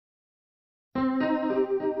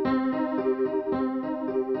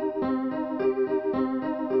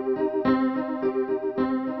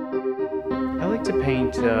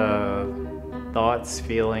paint thoughts,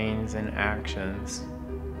 feelings, and actions.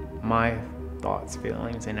 My thoughts,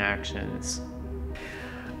 feelings, and actions.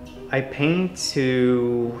 I paint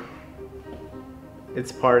to,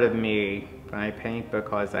 it's part of me. I paint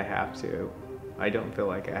because I have to. I don't feel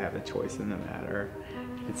like I have a choice in the matter.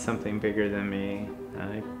 It's something bigger than me.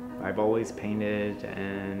 I've always painted,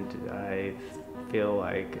 and I feel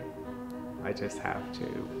like I just have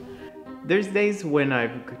to. There's days when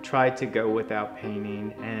I've tried to go without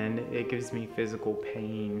painting and it gives me physical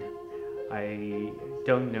pain. I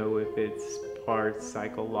don't know if it's part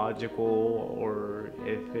psychological or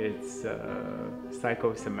if it's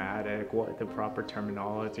psychosomatic, what the proper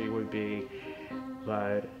terminology would be.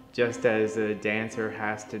 But just as a dancer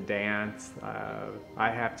has to dance,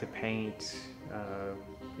 I have to paint.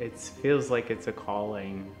 It feels like it's a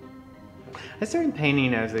calling. I started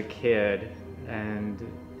painting as a kid, and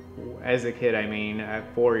as a kid, I mean, at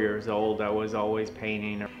 4 years old, I was always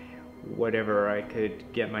painting whatever I could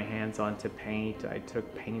get my hands on to paint. I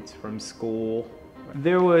took paints from school.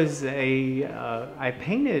 There was I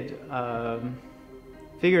painted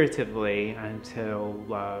figuratively until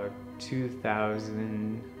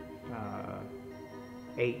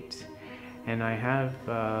 2008, and I have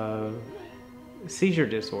seizure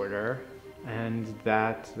disorder, and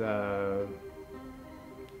that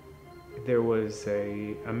there was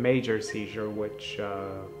a major seizure which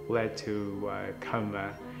led to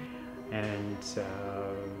coma, and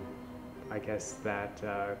I guess that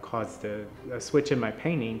caused a switch in my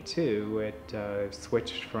painting too. It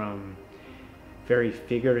switched from very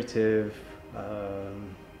figurative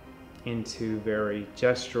into very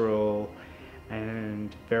gestural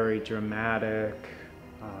and very dramatic,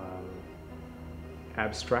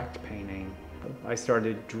 abstract painting. I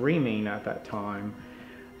started dreaming at that time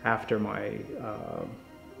after my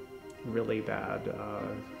really bad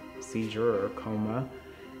seizure or coma,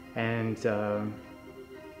 and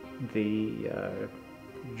the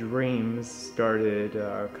dreams started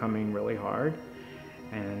coming really hard,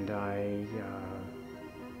 and I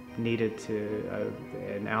needed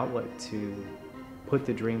an outlet to put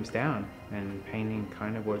the dreams down, and painting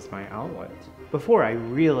kind of was my outlet. Before, I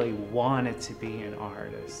really wanted to be an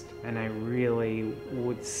artist, and I really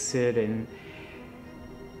would sit and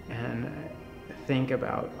think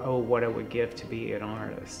about, oh, what I would give to be an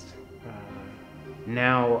artist.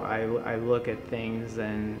 Now I look at things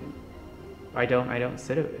and I don't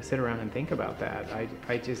sit around and think about that.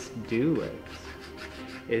 I just do it.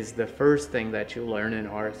 Is the first thing that you learn in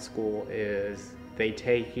art school is they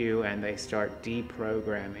take you and they start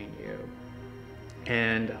deprogramming you.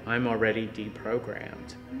 And I'm already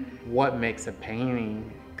deprogrammed. What makes a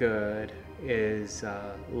painting good is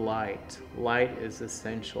light. Light is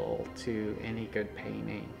essential to any good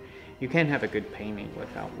painting. You can't have a good painting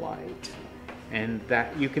without light. And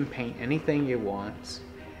that you can paint anything you want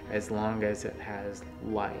as long as it has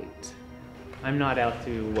light. I'm not out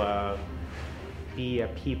to be a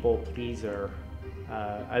people pleaser.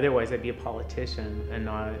 Otherwise I'd be a politician and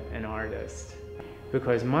not an artist.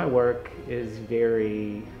 Because my work is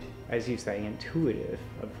very, as you say, intuitive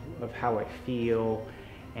of how I feel,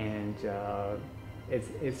 and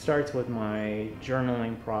it starts with my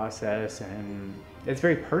journaling process, and it's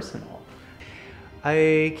very personal.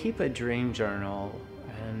 I keep a dream journal,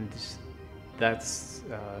 and that's,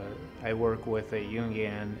 I work with a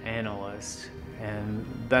Jungian analyst, and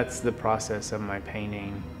that's the process of my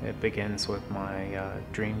painting. It begins with my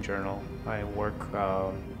dream journal.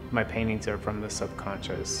 My paintings are from the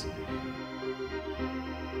subconscious.